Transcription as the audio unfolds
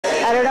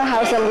I don't know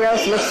how some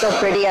girls look so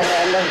pretty at the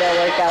end of their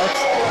workouts.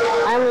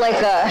 I'm like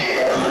a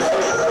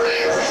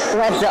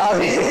red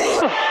dog.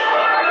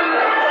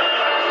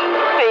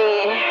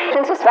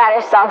 Listen to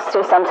Spanish songs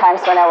too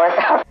sometimes when I work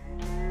out.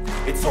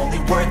 It's only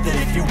worth it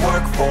if you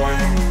work for it.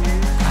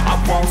 I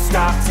won't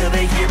stop till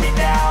they hear me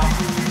now.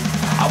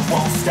 I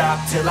won't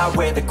stop till I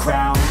wear the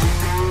crown.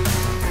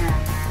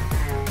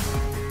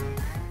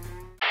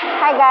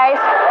 Hi guys,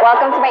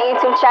 welcome to my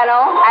YouTube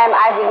channel. I'm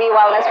IFBB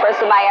Wellness for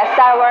Sumaiya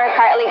Sarwar,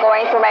 currently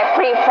going through my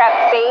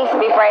pre-prep phase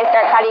before I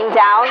start cutting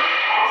down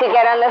to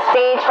get on the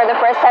stage for the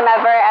first time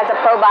ever as a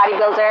pro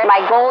bodybuilder.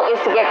 My goal is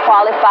to get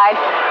qualified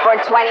for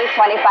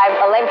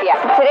 2025 Olympia.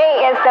 So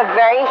today is the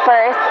very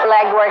first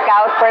leg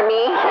workout for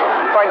me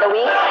for the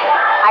week.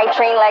 I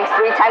train legs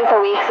 3 times a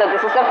week, so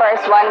this is the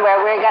first one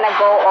where we're gonna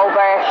go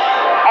over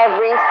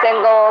every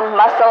single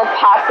muscle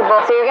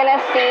possible. So you're gonna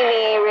see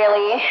me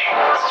really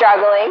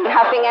struggling,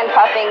 huffing and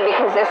puffing,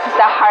 because this is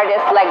the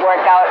hardest leg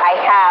workout I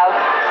have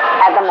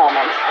at the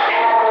moment.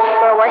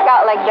 For a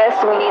workout like this,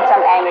 we need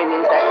some angry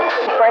music.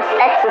 First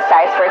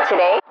exercise for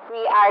today, we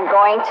are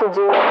going to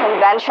do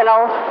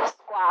conventional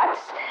squats,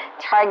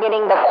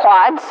 targeting the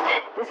quads.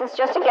 This is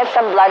just to get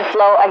some blood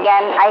flow.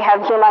 Again, I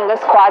have humongous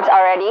quads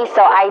already,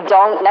 so I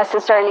don't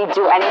necessarily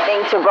do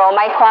anything to grow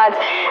my quads.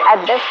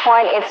 At this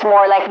point, it's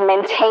more like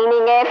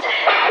maintaining it,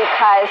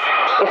 because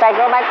if I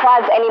grow my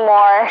quads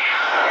anymore,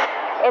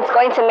 it's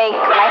going to make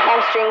my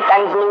hamstrings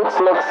and glutes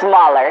look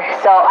smaller.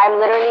 So I'm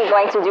literally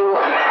going to do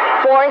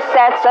 4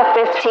 sets of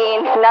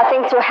 15,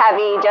 nothing too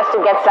heavy, just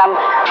to get some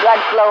blood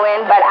flow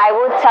in. But I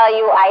will tell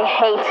you, I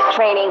hate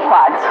training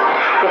quads,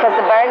 because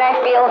the burn I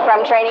feel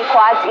from training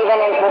quads, even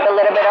with a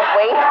little bit of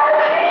weight,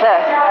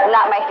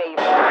 not my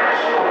favorite.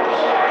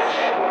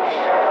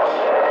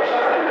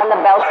 On the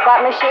belt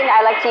squat machine,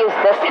 I like to use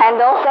this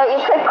handle. So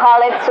you could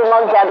call it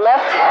sumo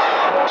deadlift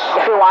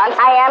if you want.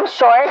 I am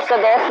short, so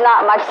there's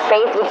not much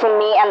space between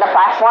me and the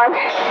platform.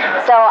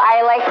 So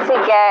I like to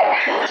get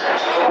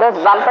those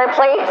bumper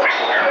plates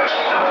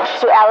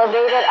to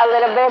elevate it a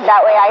little bit. That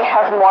way I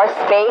have more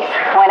space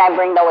when I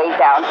bring the weight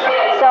down.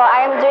 So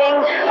I'm doing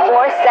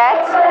 4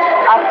 sets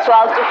of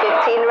 12 to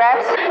 15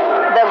 reps.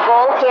 The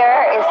goal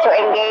here is to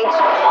engage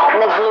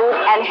the glute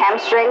and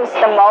hamstrings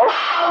the most,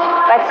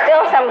 but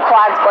still some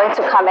quads going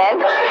to come in.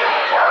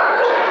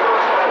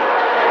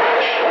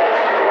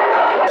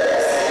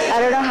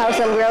 I don't know how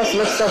some girls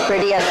look so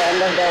pretty at the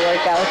end of their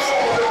workouts.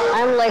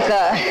 I'm like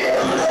a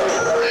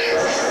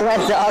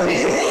red dog.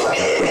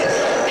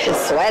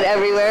 Sweat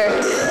everywhere,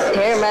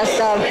 hair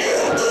messed up.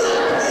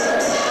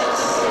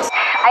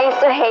 I used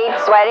to hate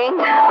sweating,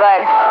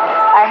 but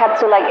I had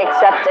to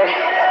accept it.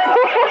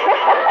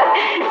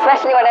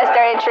 Especially when I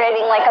started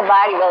training like a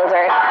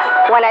bodybuilder.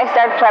 When I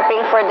start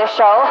prepping for the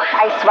show,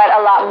 I sweat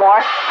a lot more,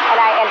 and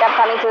I end up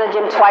coming to the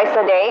gym twice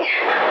a day.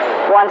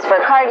 Once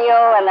for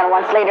cardio, and then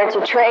once later to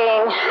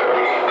train.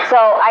 So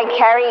I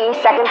carry a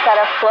second set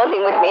of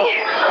clothing with me.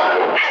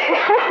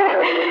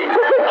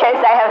 Just in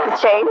case I have to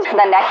change.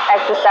 The next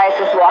exercise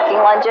is walking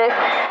lunges.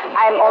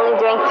 I'm only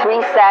doing 3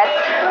 sets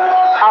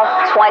of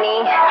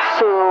 20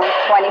 to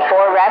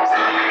 24 reps.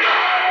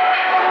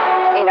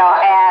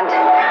 And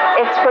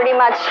it's pretty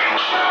much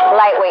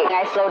lightweight.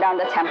 I slow down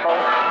the tempo.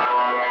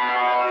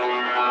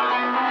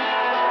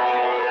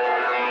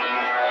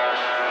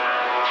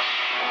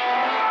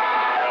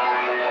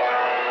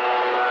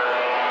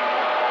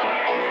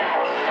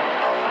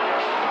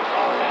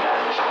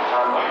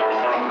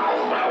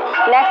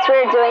 Next,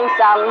 we're doing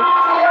some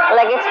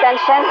leg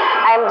extension.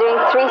 I'm doing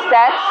 3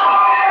 sets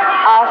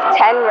of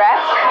 10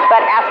 reps,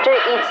 but after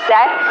each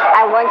set,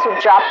 I'm going to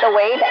drop the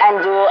weight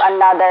and do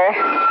another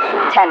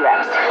 10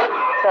 reps.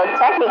 So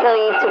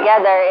technically,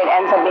 together, it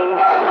ends up being,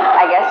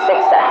 I guess, 6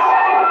 sets.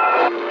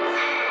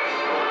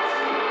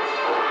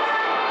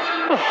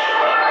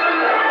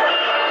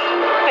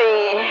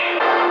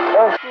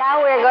 Now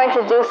we're going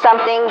to do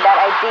something that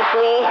I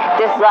deeply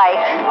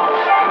dislike,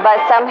 but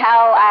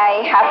somehow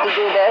I have to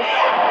do this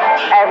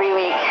every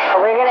week.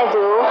 We're gonna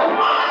do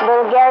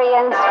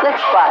Bulgarian split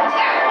squats.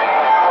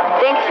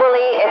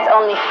 Thankfully, it's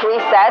only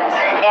 3 sets,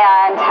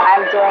 and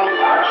I'm doing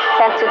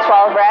 10 to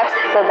 12 reps,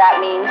 so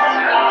that means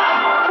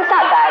it's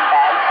not that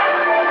bad,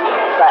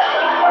 but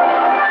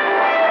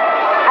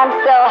I'm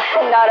still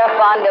not a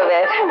fond of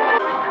it.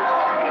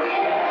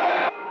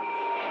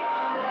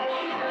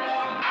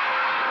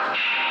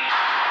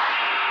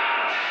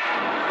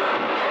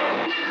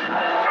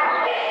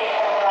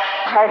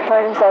 Hard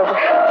part is over.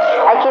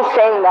 I keep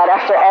saying that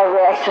after every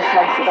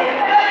exercise, but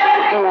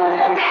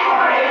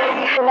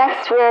So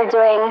next we're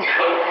doing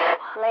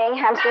laying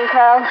hamstring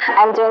curl.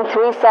 I'm doing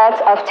 3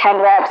 sets of 10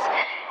 reps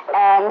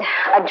and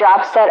a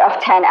drop set of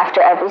 10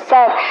 after every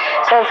set.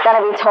 So it's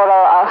gonna be a total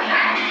of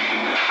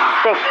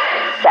 6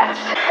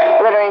 sets.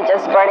 Literally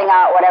just burning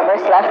out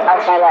whatever's left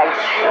of my legs.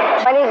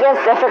 When it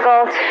gets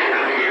difficult,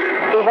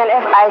 even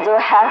if I do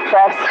half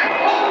reps,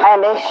 I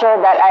make sure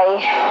that I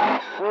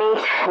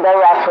meet the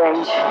rep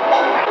range.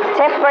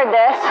 Tip for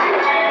this,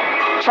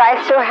 try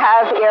to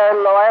have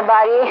your lower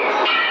body,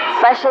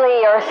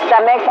 especially your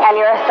stomach and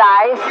your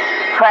thighs,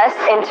 press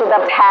into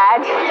the pad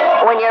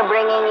when you're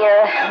bringing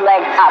your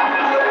leg up.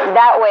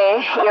 That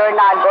way, you're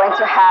not going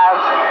to have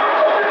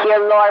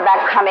your lower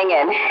back coming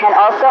in. And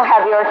also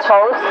have your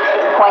toes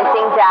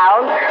pointing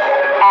down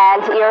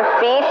and your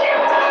feet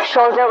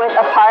shoulder width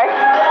apart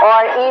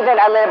or even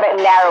a little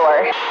bit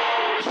narrower.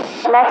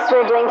 Next,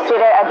 we're doing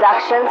seated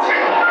adductions.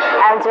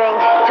 I'm doing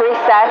 3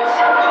 sets.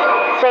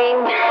 Same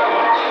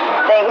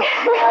thing.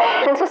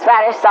 Listen to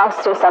Spanish songs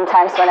too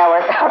sometimes when I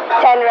work out.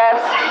 10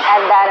 reps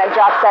and then a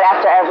drop set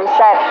after every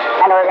set.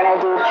 And we're going to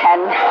do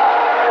 10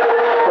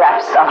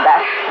 reps of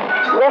that.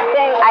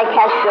 Lifting, I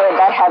can't do it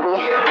that heavy.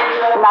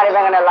 I'm not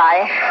even going to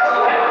lie.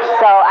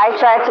 So I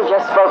try to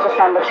just focus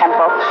on the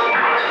tempo.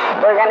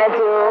 We're going to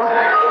do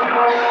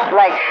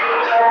like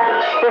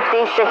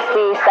 50,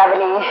 60,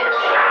 70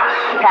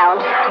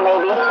 pound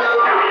maybe.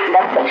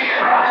 That's it.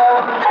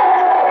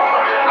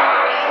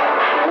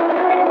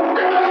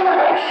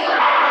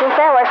 Since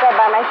I work out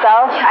by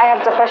myself, I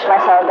have to push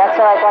myself. That's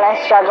why, like, when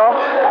I struggle,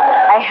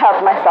 I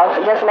help myself.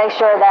 Just make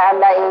sure that I'm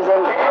not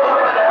using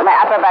my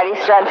upper body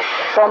strength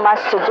so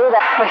much to do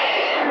that.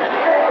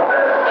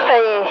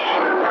 3,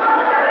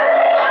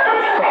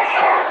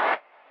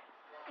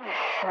 6,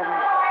 7,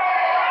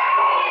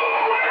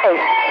 8,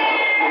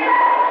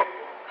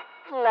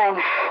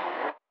 9.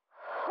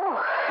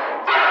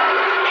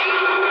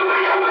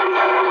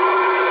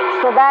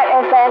 So that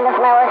is the end of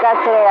my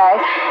workout today,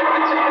 guys.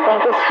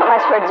 Thank you so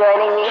much for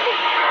joining me.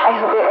 I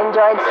hope you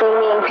enjoyed seeing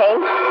me in pain.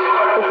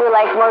 If you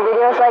like more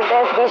videos like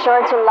this, be sure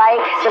to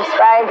like,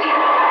 subscribe,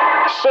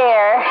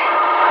 share,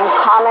 and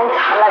comment.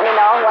 Let me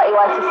know what you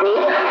want to see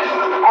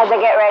as I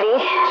get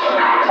ready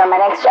for my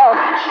next show.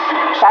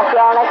 Talk to you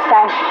all next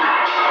time.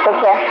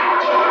 Take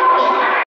care.